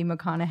the Matthew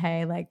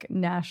McConaughey like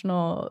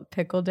National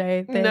Pickle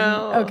Day thing?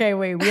 No. Okay,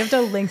 wait. We have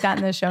to link that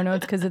in the show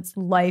notes because it's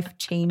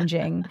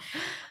life-changing.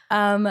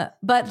 But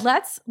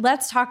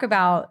let's talk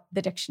about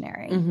the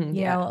dictionary.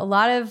 You know, a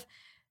lot of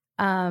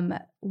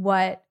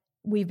what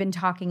we've been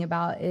talking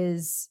about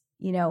is,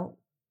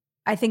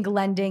 I think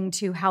lending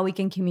to how we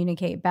can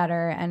communicate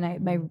better.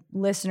 And my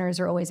listeners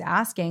are always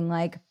asking,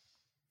 like,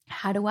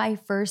 how do I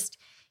first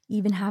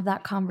even have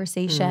that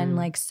conversation?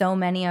 Like so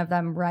many of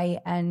them write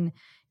and,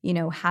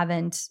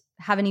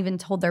 haven't even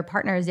told their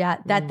partners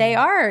yet that they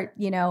are,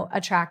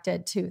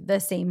 attracted to the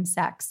same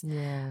sex.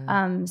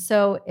 Yeah.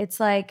 So it's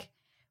like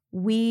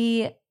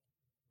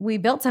we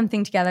built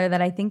something together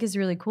that I think is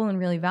really cool and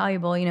really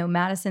valuable.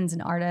 Madison's an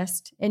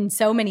artist in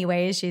so many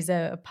ways. She's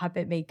a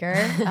puppet maker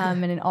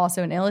and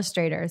also an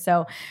illustrator.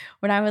 So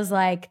when I was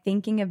like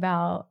thinking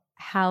about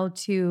how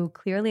to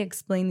clearly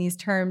explain these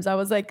terms, I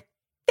was like,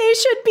 they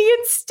should be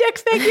in stick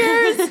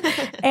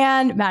figures.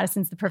 And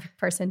Madison's the perfect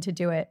person to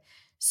do it.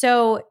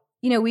 So,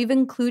 we've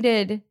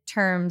included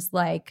terms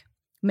like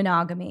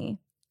monogamy,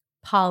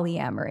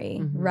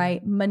 polyamory,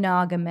 right?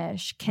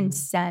 Monogamish,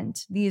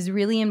 consent, these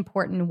really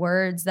important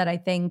words that I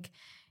think,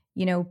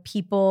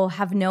 people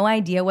have no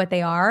idea what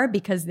they are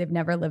because they've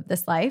never lived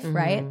this life,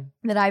 right?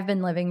 That I've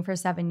been living for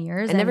 7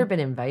 years. And never been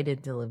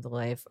invited to live the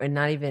life and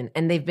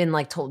they've been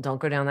like told, don't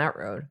go down that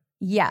road.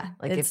 Yeah.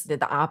 Like it's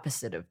the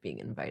opposite of being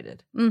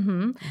invited.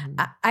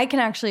 I can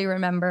actually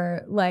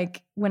remember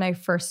like when I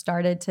first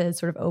started to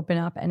sort of open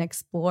up and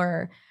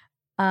explore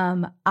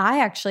I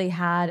actually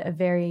had a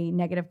very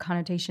negative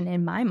connotation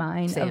in my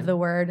mind of the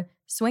word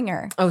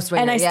swinger. Oh,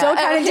 swinger. And I still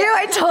kind of do.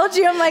 I told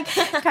you, I'm like,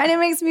 kind of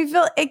makes me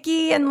feel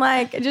icky and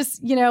like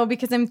just,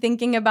 because I'm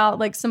thinking about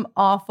like some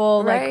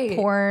awful like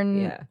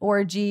porn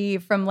orgy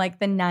from like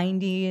the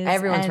 90s.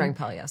 Everyone's wearing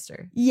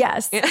polyester.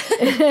 Yes.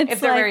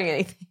 If they're wearing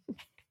anything.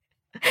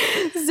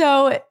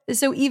 So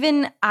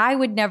even I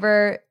would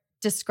never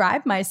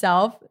describe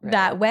myself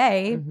that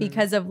way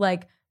because of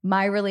like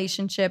my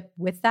relationship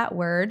with that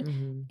word.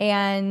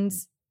 And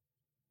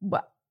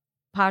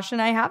Pasha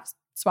and I have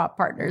swapped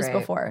partners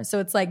before. So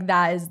it's like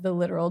that is the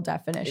literal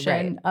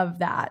definition of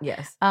that.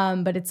 Yes.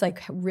 But it's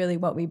like really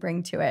what we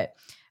bring to it.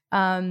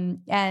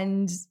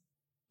 And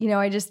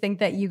I just think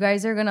that you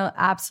guys are going to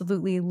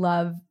absolutely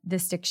love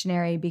this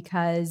dictionary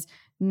because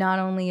not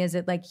only is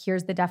it like,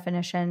 here's the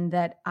definition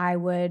that I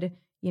would,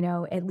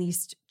 at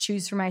least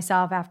choose for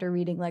myself after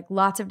reading like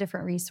lots of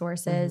different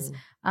resources.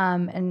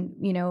 And,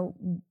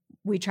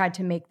 we tried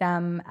to make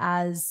them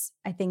as,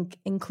 I think,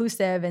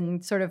 inclusive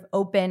and sort of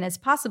open as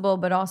possible,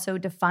 but also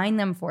define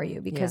them for you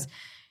because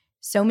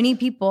so many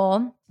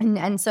people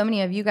and so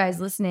many of you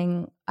guys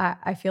listening,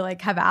 I feel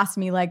like have asked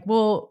me like,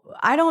 well,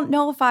 I don't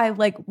know if I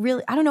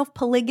don't know if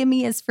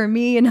polygamy is for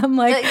me. And I'm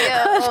like,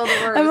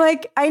 I'm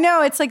like, I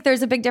know it's like,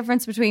 there's a big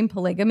difference between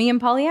polygamy and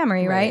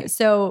polyamory. Right.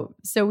 So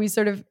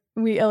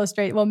we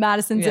illustrate,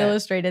 Madison's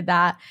illustrated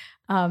that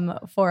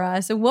for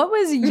us. So what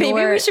was your...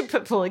 Maybe we should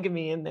put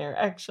polygamy in there,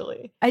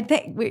 actually. I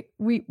think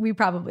we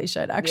probably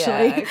should,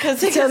 actually.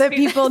 So that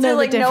people know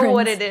the difference. Know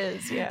what it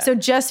is. Yeah. So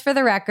just for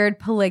the record,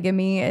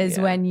 polygamy is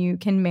when you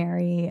can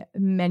marry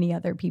many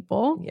other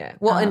people. Yeah.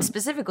 Well, and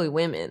specifically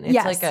women.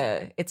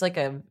 It's like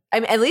a, I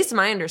mean, at least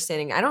my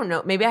understanding, I don't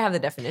know, maybe I have the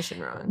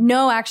definition wrong.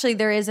 No, actually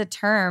there is a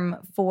term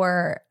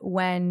for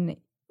when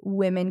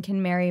women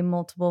can marry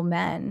multiple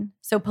men.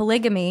 So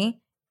polygamy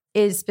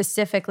is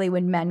specifically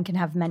when men can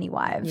have many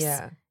wives.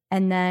 Yeah.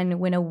 And then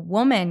when a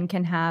woman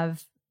can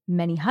have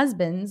many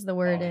husbands, the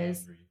word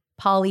is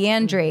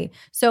polyandry.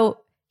 So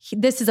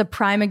this is a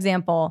prime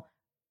example.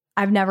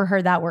 I've never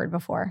heard that word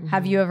before.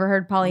 Have you ever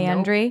heard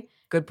polyandry? Nope.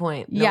 Good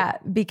point. Nope. Yeah,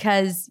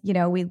 because,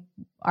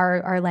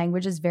 our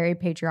language is very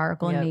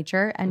patriarchal in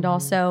nature. And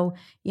also,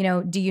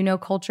 do you know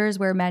cultures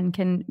where men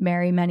can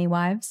marry many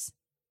wives?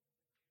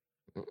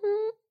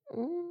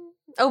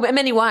 Oh,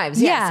 many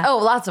wives. Yes. Oh,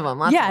 lots of them.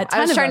 Lots of them.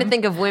 I was trying to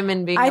think of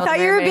women being. I thought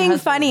you were being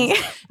funny. No.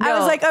 I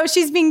was like, oh,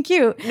 she's being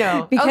cute.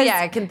 No. Because,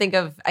 I can think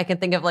of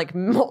like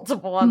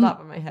multiple on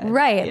top of my head.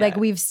 Right. Yeah. Like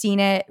we've seen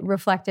it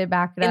reflected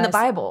back at in us.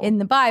 In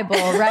the Bible,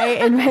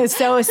 right? And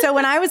so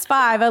when I was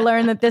 5, I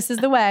learned that this is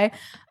the way.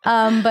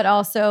 But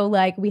also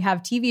like we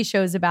have TV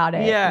shows about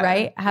it,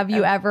 right? Have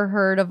you ever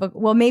heard of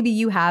maybe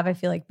you have, I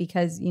feel like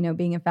because,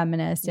 being a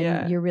feminist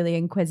and you're really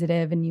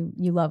inquisitive and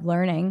you love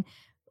learning.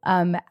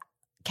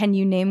 Can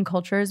you name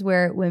cultures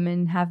where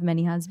women have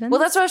many husbands?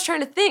 Well, that's what I was trying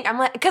to think. I'm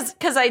like,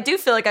 because I do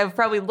feel like I've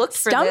probably looked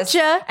for this.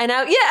 Ya. And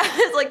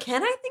it's like,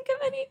 can I think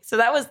of any? So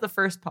that was the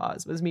first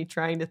pause, was me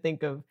trying to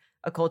think of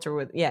a culture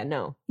with,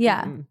 no.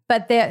 Yeah,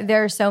 but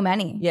there are so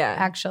many,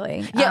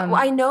 actually. Yeah, well,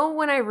 I know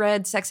when I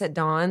read Sex at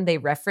Dawn, they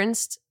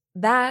referenced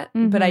that,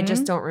 but I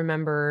just don't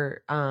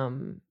remember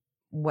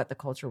what the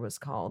culture was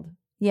called.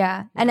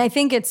 Yeah, and I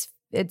think it's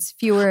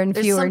fewer and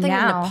fewer now. There's something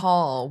in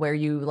Nepal where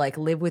you like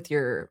live with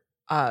your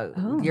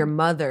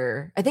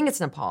mother. I think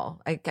it's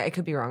Nepal. I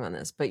could be wrong on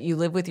this, but you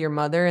live with your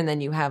mother and then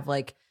you have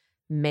like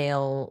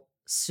male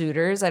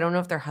suitors. I don't know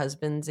if they're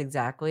husbands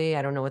exactly.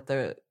 I don't know what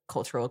the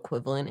cultural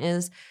equivalent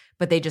is,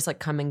 but they just like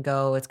come and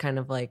go. It's kind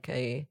of like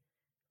a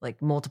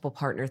multiple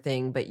partner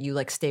thing, but you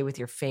like stay with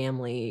your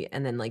family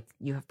and then like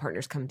you have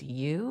partners come to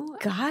you.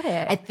 Got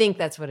it. I think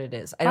that's what it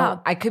is.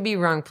 I could be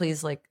wrong.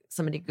 Please like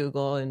somebody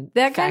Google and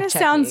that kind of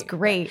sounds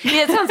great.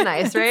 Yeah, it sounds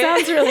nice, right? It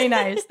sounds really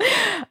nice.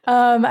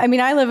 I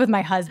mean, I live with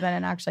my husband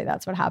and actually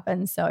that's what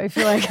happens. So I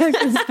feel like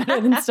it's better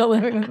than still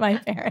living with my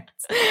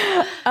parents.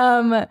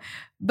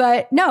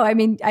 But no, I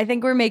mean, I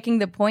think we're making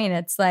the point.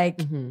 It's like,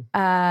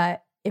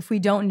 if we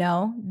don't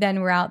know,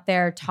 then we're out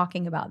there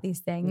talking about these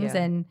things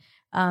and,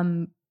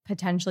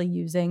 potentially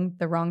using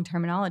the wrong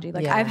terminology.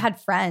 Like I've had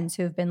friends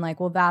who have been like,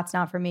 well, that's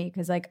not for me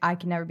because like I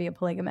can never be a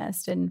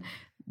polygamist. And,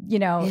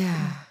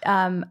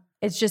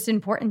 it's just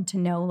important to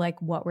know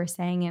like what we're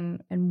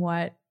saying and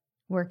what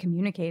we're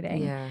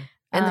communicating. Yeah.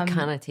 And the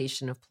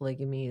connotation of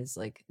polygamy is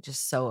like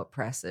just so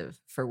oppressive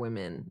for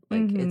women.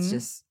 Like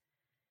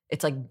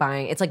it's like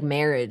buying, it's like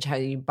marriage, how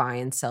you buy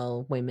and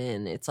sell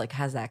women. It's like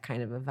has that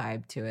kind of a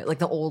vibe to it. Like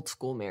the old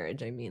school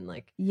marriage. I mean,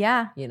 like,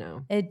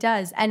 it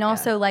does. And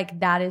also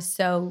like that is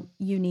so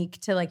unique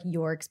to like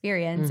your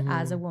experience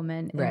as a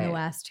woman in the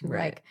West who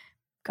like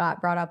got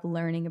brought up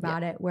learning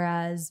about it.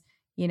 Whereas,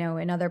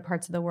 in other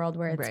parts of the world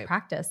where it's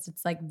practiced,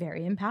 it's like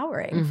very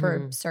empowering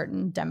for a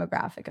certain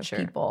demographic of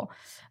people.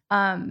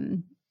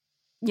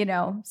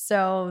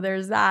 So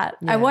there's that.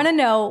 I want to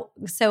know,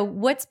 so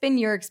what's been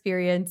your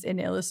experience in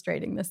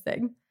illustrating this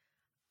thing?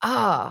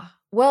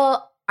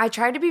 Well, I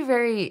tried to be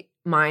very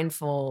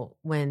mindful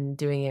when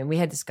doing it. We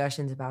had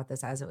discussions about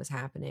this as it was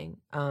happening.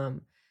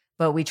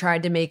 But we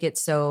tried to make it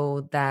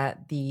so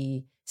that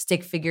the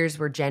stick figures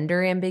were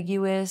gender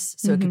ambiguous.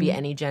 So it could be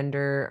any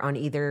gender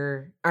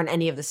on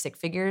any of the stick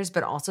figures,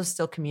 but also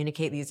still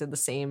communicate this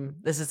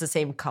is the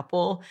same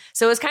couple.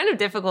 So it was kind of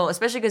difficult,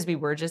 especially because we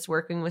were just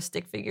working with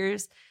stick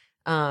figures,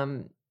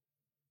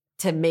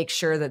 to make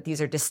sure that these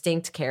are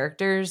distinct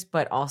characters,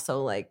 but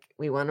also like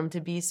we want them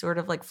to be sort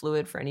of like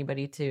fluid for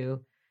anybody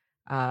to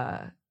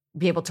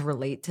be able to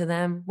relate to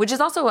them, which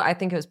is also, I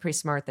think it was pretty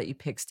smart that you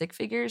pick stick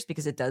figures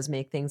because it does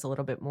make things a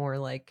little bit more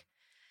like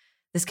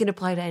this can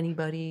apply to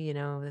anybody,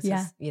 this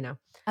is,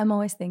 I'm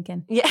always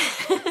thinking. Yeah.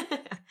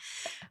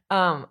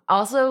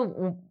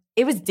 Also,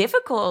 it was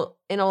difficult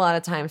in a lot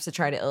of times to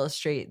try to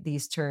illustrate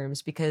these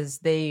terms because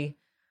they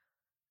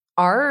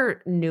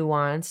are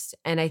nuanced.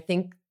 And I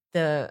think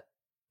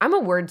I'm a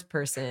words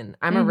person.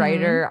 I'm a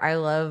writer. I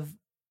love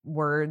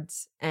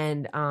words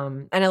and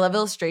I love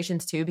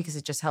illustrations too because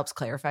it just helps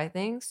clarify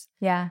things.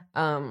 Yeah.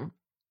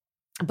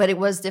 But it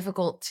was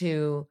difficult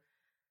to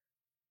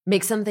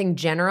make something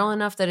general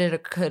enough that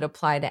it could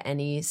apply to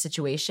any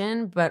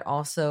situation, but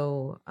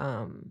also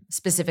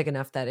specific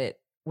enough that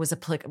it was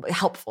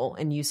helpful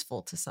and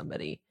useful to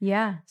somebody.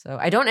 Yeah. So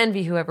I don't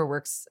envy whoever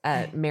works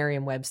at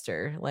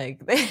Merriam-Webster.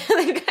 Like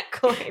they got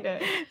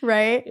quite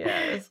right. Yeah,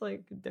 it's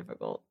like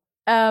difficult.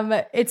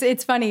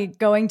 It's funny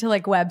going to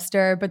like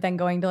Webster, but then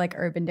going to like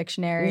Urban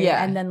Dictionary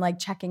and then like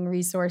checking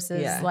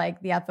resources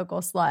like The Ethical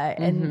Slut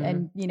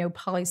and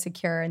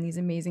Polysecure and these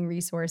amazing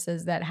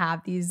resources that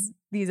have these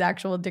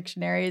actual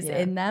dictionaries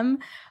in them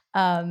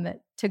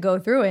to go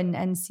through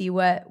and see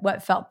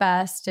what felt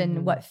best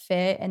and what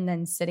fit, and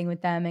then sitting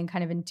with them and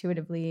kind of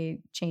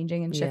intuitively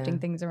changing and shifting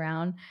things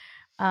around.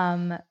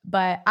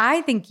 But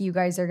I think you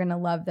guys are going to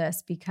love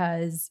this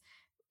because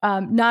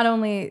not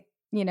only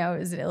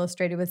is it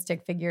illustrated with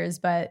stick figures,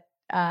 but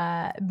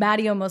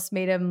Maddie almost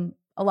made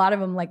a lot of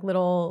them like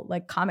little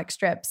like comic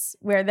strips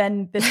where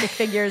then the stick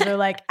figures are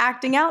like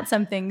acting out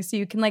something so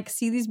you can like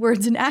see these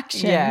words in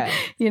action,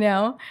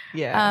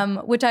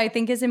 which I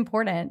think is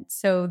important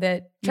so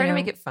that to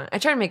make it fun. I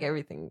try to make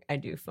everything I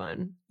do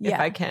fun.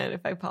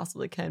 If I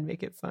possibly can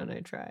make it fun, I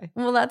try.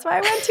 Well, that's why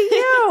I went to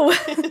you.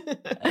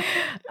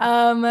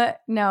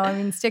 No, I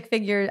mean, stick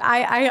figures.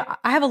 I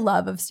have a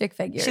love of stick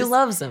figures. She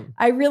loves them.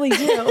 I really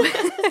do.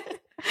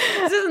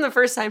 This isn't the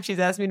first time she's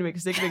asked me to make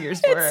stick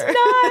figures for her.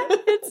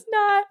 It's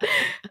not.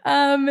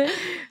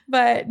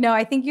 But no,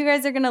 I think you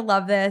guys are going to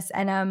love this.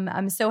 And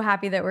I'm so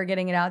happy that we're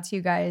getting it out to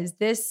you guys.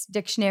 This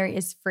dictionary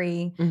is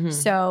free.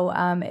 So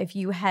if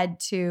you head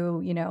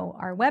to,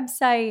 our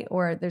website,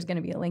 or there's going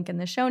to be a link in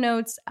the show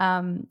notes,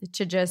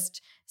 to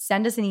just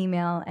send us an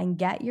email and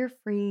get your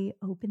free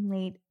Open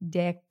Late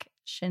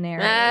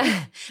Dictionary.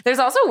 There's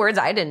also words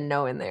I didn't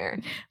know in there.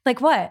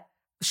 Like what?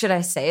 Should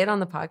I say it on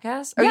the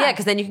podcast? Oh, yeah,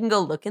 because then you can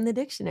go look in the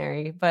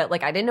dictionary. But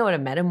like, I didn't know what a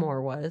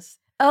metamor was.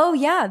 Oh,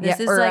 yeah.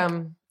 This is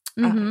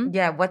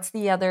what's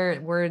the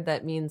other word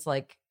that means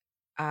like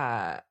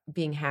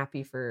being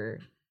happy for?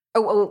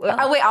 Oh,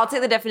 wait, I'll say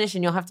the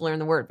definition. You'll have to learn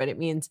the word, but it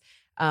means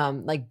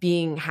like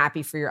being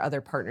happy for your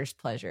other partner's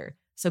pleasure.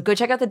 So go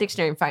check out the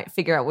dictionary and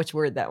figure out which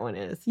word that one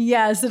is.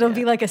 Yes, it'll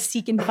be like a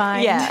seek and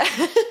find. Yeah.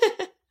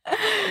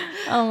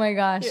 Oh my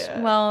gosh. Yeah.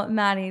 Well,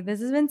 Maddie,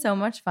 this has been so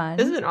much fun.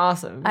 This has been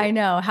awesome. I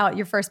know.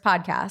 Your first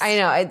podcast. I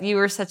know. You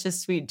were such a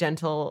sweet,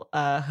 gentle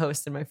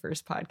host in my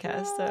first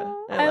podcast.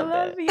 So I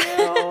love you.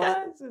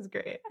 This is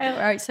great. All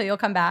right. So you'll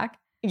come back?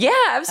 Yeah,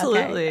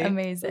 absolutely. Okay,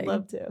 amazing. I'd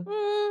love to.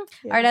 All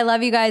right. I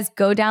love you guys.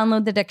 Go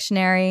download the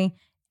dictionary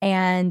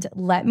and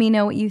let me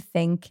know what you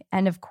think.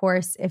 And of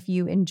course, if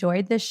you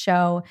enjoyed this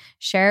show,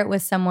 share it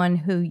with someone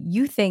who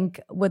you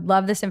think would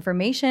love this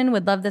information,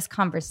 would love this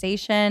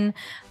conversation.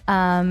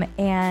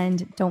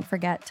 And don't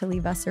forget to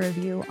leave us a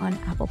review on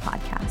Apple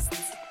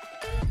Podcasts.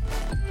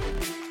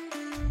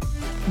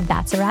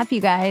 That's a wrap, you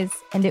guys.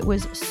 And it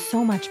was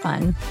so much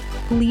fun.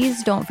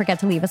 Please don't forget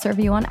to leave us a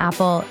review on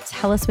Apple.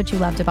 Tell us what you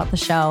loved about the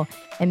show.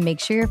 And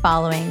make sure you're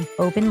following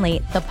Open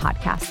Late, the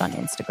podcast, on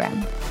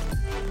Instagram.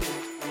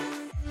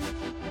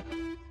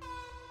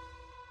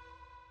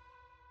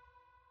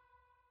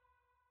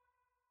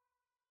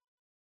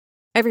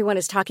 Everyone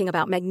is talking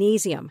about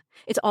magnesium.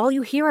 It's all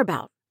you hear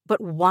about. But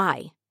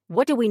why?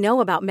 What do we know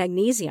about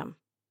magnesium?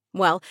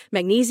 Well,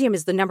 magnesium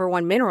is the number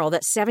one mineral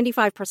that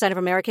 75% of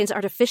Americans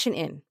are deficient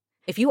in.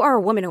 If you are a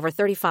woman over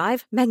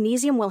 35,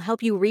 magnesium will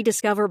help you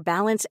rediscover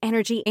balance,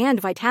 energy, and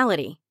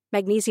vitality.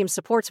 Magnesium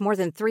supports more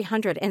than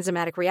 300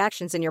 enzymatic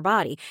reactions in your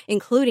body,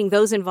 including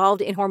those involved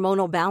in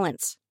hormonal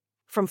balance.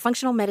 From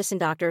functional medicine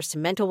doctors to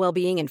mental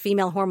well-being and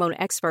female hormone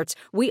experts,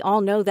 we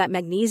all know that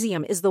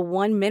magnesium is the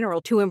one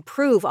mineral to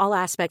improve all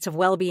aspects of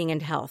well-being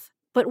and health.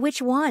 But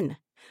which one?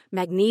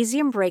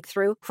 Magnesium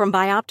Breakthrough from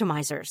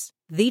Bioptimizers,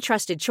 the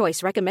trusted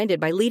choice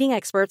recommended by leading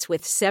experts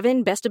with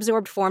 7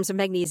 best-absorbed forms of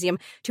magnesium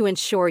to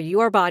ensure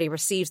your body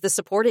receives the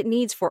support it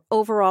needs for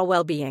overall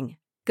well-being.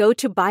 Go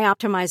to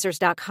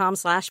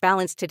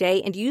bioptimizers.com/balance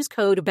today and use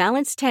code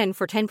BALANCE10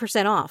 for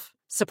 10% off.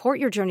 Support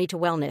your journey to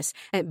wellness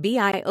at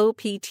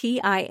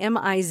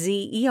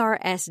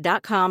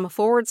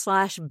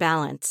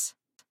bioptimizers.com/balance.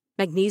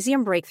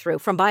 Magnesium Breakthrough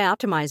from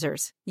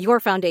Bioptimizers, your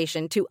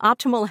foundation to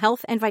optimal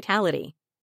health and vitality.